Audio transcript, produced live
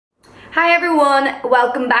Hi everyone,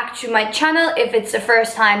 welcome back to my channel. If it's the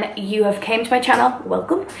first time you have came to my channel,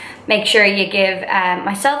 welcome. Make sure you give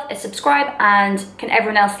myself a subscribe, and can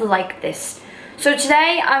everyone else like this? So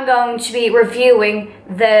today I'm going to be reviewing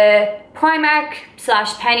the Primark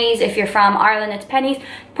 / Pennies, if you're from Ireland it's Pennies,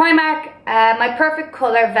 Primark My Perfect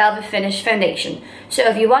Colour Velvet Finish Foundation. So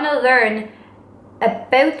if you want to learn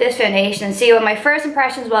about this foundation and see what my first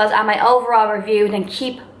impressions was and my overall review, then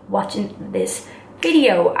keep watching this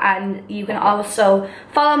video. And you can also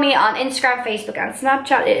follow me on Instagram, Facebook and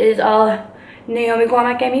Snapchat. It is all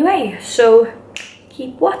naomicormackmua, so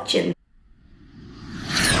keep watching.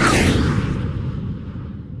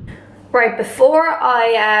 Right, before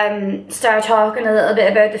I start talking a little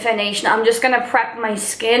bit about the foundation, I'm just going to prep my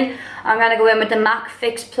skin. I'm going to go in with the MAC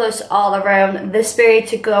Fix Plus All Around this Berry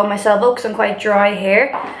to glow myself up because I'm quite dry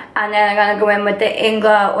here. And then I'm going to go in with the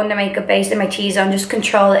Ingla Under Makeup Base in my T-Zone, just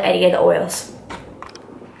control any of the oils.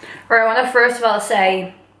 Right, I want to first of all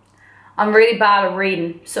say I'm really bad at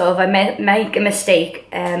reading, so if I make a mistake,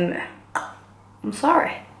 I'm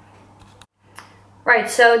sorry. Right,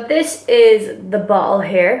 so this is the bottle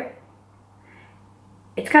here.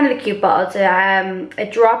 It's kind of a cute bottle. It's a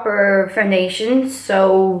dropper foundation,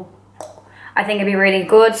 so I think it'd be really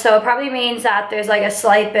good. So it probably means that there's like a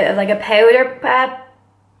slight bit of like a powder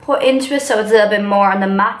put into it, so it's a little bit more on the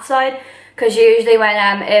matte side. Because usually when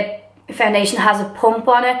a foundation has a pump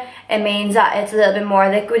on it, it means that it's a little bit more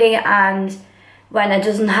liquidy, and when it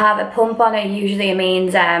doesn't have a pump on it, usually it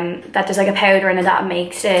means that there's like a powder in it that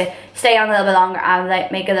makes it stay on a little bit longer and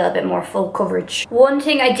like make a little bit more full coverage. One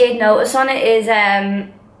thing I did notice on it is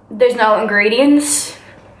there's no ingredients,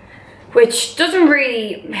 which doesn't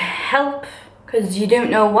really help because you don't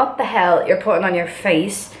know what the hell you're putting on your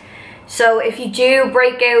face. So if you do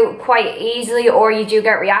break out quite easily or you do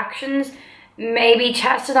get reactions, maybe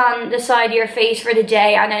test it on the side of your face for the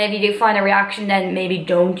day, and then if you do find a reaction, then maybe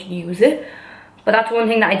don't use it. But that's one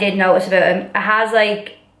thing that I did notice about it. It has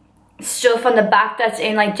like stuff on the back that's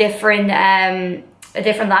in like different a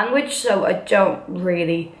different language, so I don't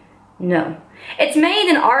really know. It's made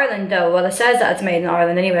in Ireland though. Well, it says that it's made in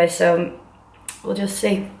Ireland anyway, so we'll just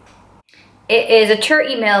see. It is a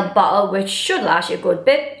 30ml bottle, which should last you a good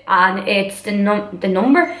bit, and it's the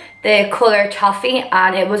number, the colour Toffee,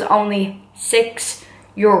 and it was only €6.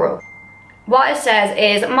 What it says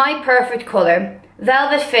is My Perfect Colour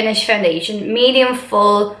Velvet Finish Foundation, medium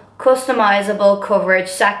full, customizable coverage,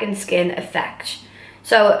 second skin effect.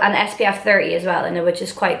 So an SPF 30 as well in it, which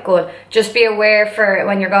is quite good. Just be aware for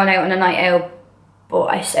when you're going out on a night out, but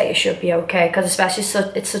I say it should be okay because especially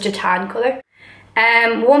it's such a tan colour.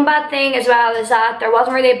 One bad thing as well is that there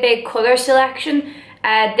wasn't really a big colour selection.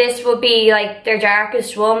 This would be like their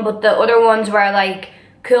darkest one, but the other ones were like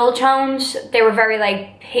cool tones. They were very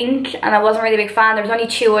like pink, and I wasn't really a big fan. There was only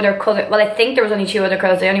two other colours. Well, I think there was only two other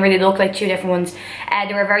colours. They only really looked like two different ones.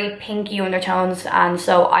 They were very pinky undertones, and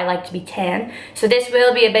so I like to be tan. So this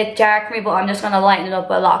will be a bit dark for me, but I'm just going to lighten it up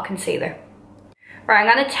with a lot of concealer. Right,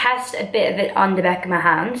 I'm going to test a bit of it on the back of my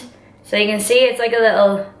hand. So you can see it's like a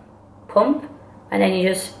little pump, and then you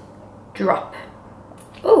just drop.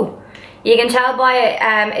 Oh. You can tell by it,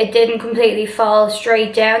 it didn't completely fall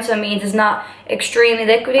straight down, so it means it's not extremely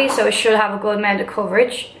liquidy, so it should have a good amount of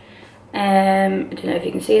coverage. I don't know if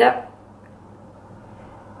you can see that.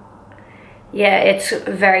 Yeah, it's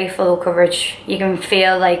very full coverage. You can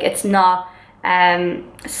feel like it's not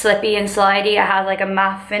slippy and slidey. It has like a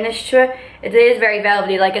matte finish to it. It is very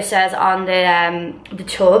velvety, like it says on the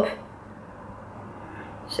tub.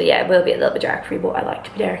 So yeah, it will be a little bit dark for you, but I like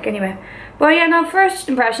to be dark anyway. But yeah, no, first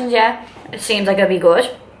impressions, yeah, it seems like it'll be good.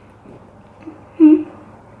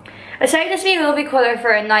 I say this would be a lovely colour for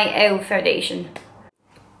a night out foundation.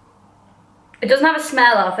 It doesn't have a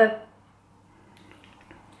smell off it.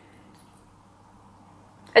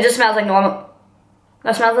 It just smells like normal.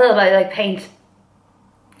 It smells a little bit like paint.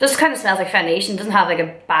 Just kind of smells like foundation. It doesn't have like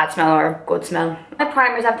a bad smell or a good smell. My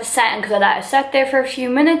primers have to set in because I let it set there for a few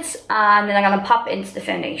minutes, and then I'm going to pop into the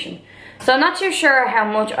foundation. So I'm not too sure how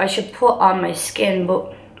much I should put on my skin,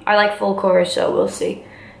 but I like full coverage, so we'll see.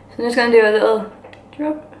 So I'm just going to do a little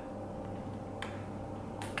drop.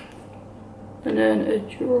 And then a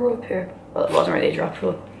drop here. Well, it wasn't really a drop,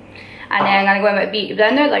 but. And then I'm going to go in with a beauty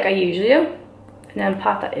blender like I usually do. And then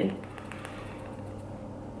pat that in.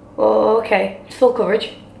 Okay, it's full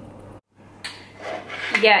coverage.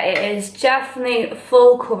 Yeah, it is definitely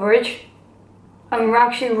full coverage. I'm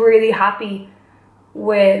actually really happy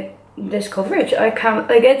with this coverage. I can't,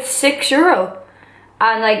 like, it's €6,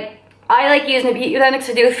 and like I like using a beauty blender because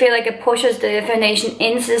I do feel like it pushes the foundation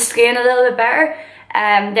into the skin a little bit better.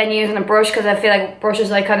 than using a brush, because I feel like brushes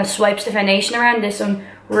like kind of swipes the foundation around. This one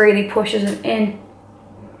really pushes it in.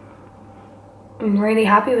 I'm really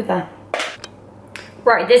happy with that.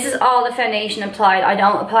 Right, this is all the foundation applied. I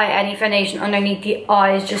don't apply any foundation underneath the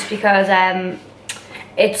eyes just because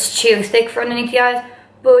it's too thick for underneath the eyes.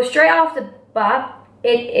 But straight off the bat,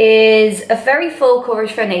 it is a very full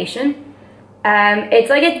coverage foundation. It's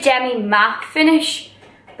like a demi matte finish.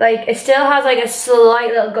 Like, it still has like a slight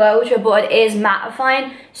little glow to it, but it is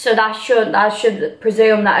mattifying, so that should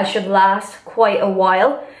presume that it should last quite a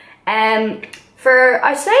while.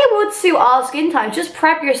 I say it would suit all skin types. Just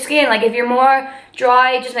prep your skin. Like, if you're more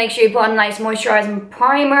dry, just make sure you put on a nice moisturizing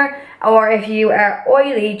primer, or if you are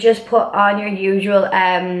oily, just put on your usual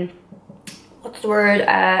mattifying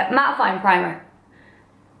primer.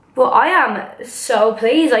 But I am so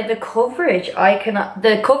pleased. Like, the coverage,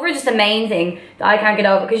 the coverage is the main thing that I can't get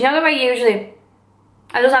over, because you know the way it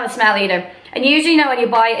doesn't have a smell either, and usually, you know, when you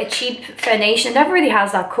buy a cheap foundation, it never really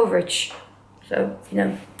has that coverage. So, you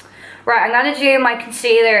know. Right, I'm gonna do my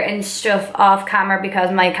concealer and stuff off camera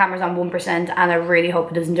because my camera's on 1% and I really hope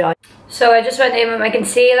it doesn't die. So I just went in with my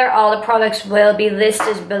concealer. All the products will be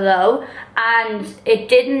listed below, and it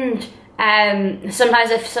didn't, sometimes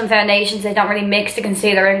if some foundations, they don't really mix the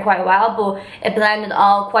concealer in quite well, but it blended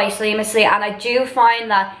all quite seamlessly, and I do find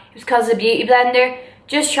that it's because of the Beauty Blender.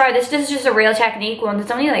 Just try this. This is just a Real Technique one.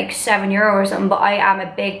 It's only like €7 or something, but I am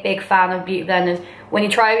a big fan of Beauty Blenders. When you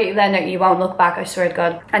try a Beauty Blender, you won't look back, I swear to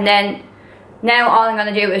God. And then, now all I'm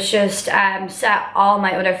going to do is just set all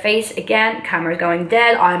my other face. Again, camera's going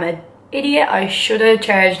dead. I'm an idiot. I should have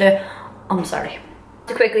charged it. I'm sorry.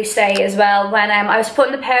 To quickly say as well, when I was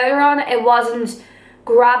putting the powder on, it wasn't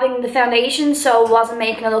grabbing the foundation, so it wasn't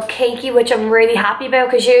making it look cakey, which I'm really happy about,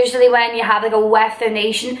 because usually when you have like a wet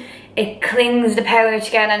foundation, it clings the powder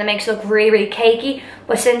together and it makes it look really cakey.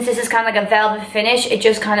 But since this is kind of like a velvet finish, it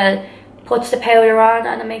just kind of puts the powder on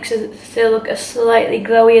and it makes it still look slightly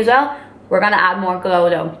glowy as well. We're going to add more glow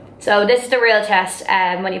though. So this is the real test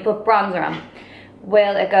when you put bronzer on.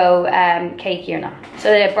 Will it go cakey or not? So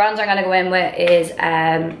the bronzer I'm going to go in with is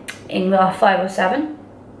Ingloff 507.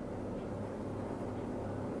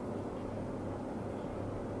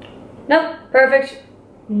 Nope, perfect.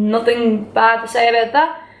 Nothing bad to say about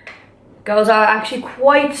that. Goes on actually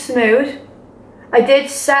quite smooth. I did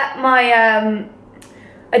set my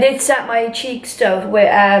cheeks though with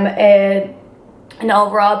an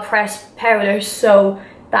overall pressed powder, so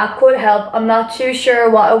that could help. I'm not too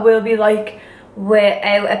sure what it will be like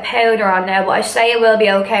without a powder on now, but I say it will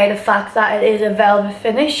be okay, the fact that it is a velvet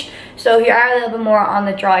finish. So if you are a little bit more on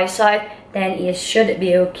the dry side, then you should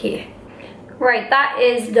be okay. Right, that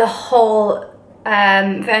is the whole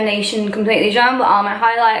foundation completely done with all my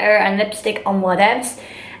highlighter and lipstick and what else.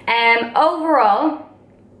 Overall,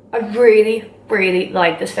 I really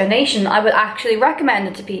like this foundation. I would actually recommend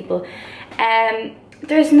it to people.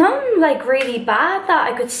 There's none like really bad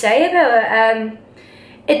that I could say about it.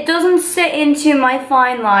 It doesn't sit into my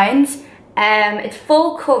fine lines. It's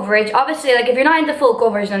full coverage. Obviously, like if you're not into full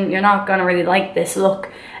coverage, then you're not gonna really like this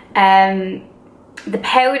look. The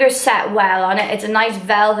powder set well on it. It's a nice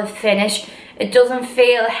velvet finish. It doesn't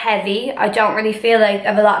feel heavy. I don't really feel like I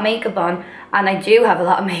have a lot of makeup on, and I do have a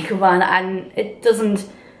lot of makeup on, and it doesn't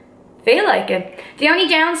feel like it. The only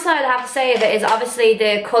downside I have to say of it is obviously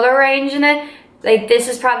the colour range in it. Like, this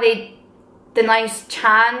is probably the nice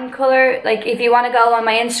tan colour. Like, if you want to go on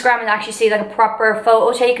my Instagram and actually see like a proper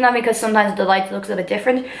photo taken of me, because sometimes the light looks a bit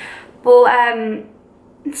different. But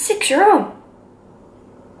it's €6.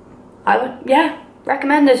 I would, yeah,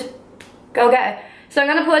 recommend it. Go get it. So I'm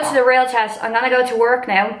going to put it to the real test. I'm going to go to work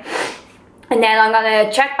now, and then I'm going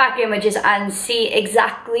to check back images and see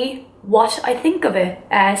exactly what I think of it.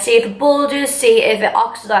 See if it bulges, see if it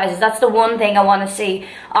oxidizes. That's the one thing I want to see.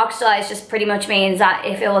 Oxidize just pretty much means that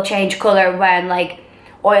if it will change colour when like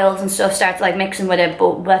oils and stuff starts like mixing with it,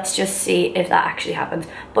 but let's just see if that actually happens.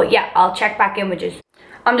 But yeah, I'll check back images.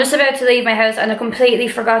 I'm just about to leave my house and I completely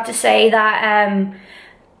forgot to say that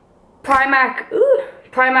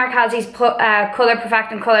Primark has these colour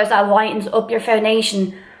perfecting colours that lightens up your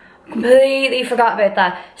foundation. Completely forgot about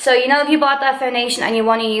that. So you know, if you bought that foundation and you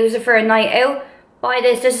want to use it for a night out, buy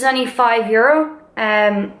this. This is only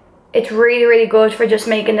 €5. It's really good for just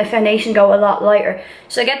making the foundation go a lot lighter.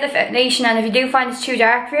 So get the foundation, and if you do find it's too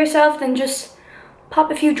dark for yourself, then just pop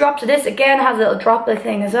a few drops of this. Again, it has a little droplet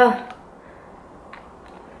thing as well.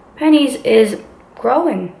 Pennies is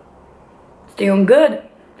growing. It's doing good.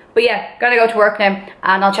 But yeah, gotta go to work now,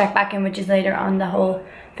 and I'll check back in with you later on the whole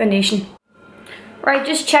foundation. Right,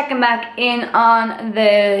 just checking back in on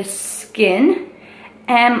the skin.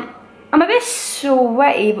 I'm a bit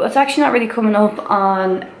sweaty, but it's actually not really coming up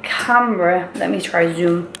on camera. Let me try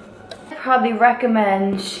zoom. I'd probably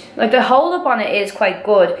recommend, like the hold up on it is quite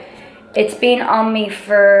good. It's been on me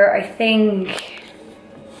for, I think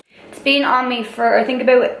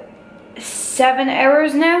about 7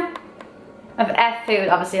 hours now. I've ate food,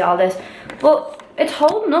 obviously all this, but it's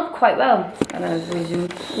holding up quite well. And I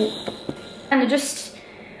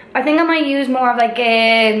think I might use more of like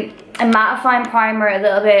a mattifying primer, a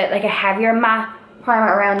little bit like a heavier matte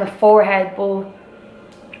primer around the forehead, but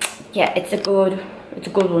yeah, it's a good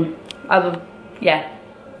one. Yeah,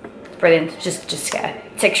 it's brilliant. Just get it.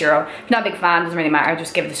 €6. If you're not a big fan, doesn't really matter,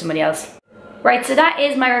 just give it to somebody else. Right, so that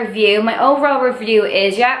is my review. My overall review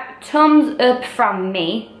is, yeah, thumbs up from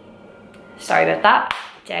me. Sorry about that,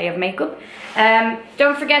 day of makeup.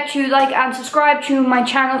 Don't forget to like and subscribe to my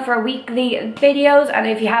channel for weekly videos, and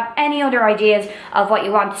if you have any other ideas of what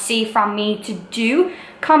you want to see from me to do,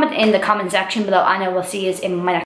 comment in the comment section below, and I will see you in my next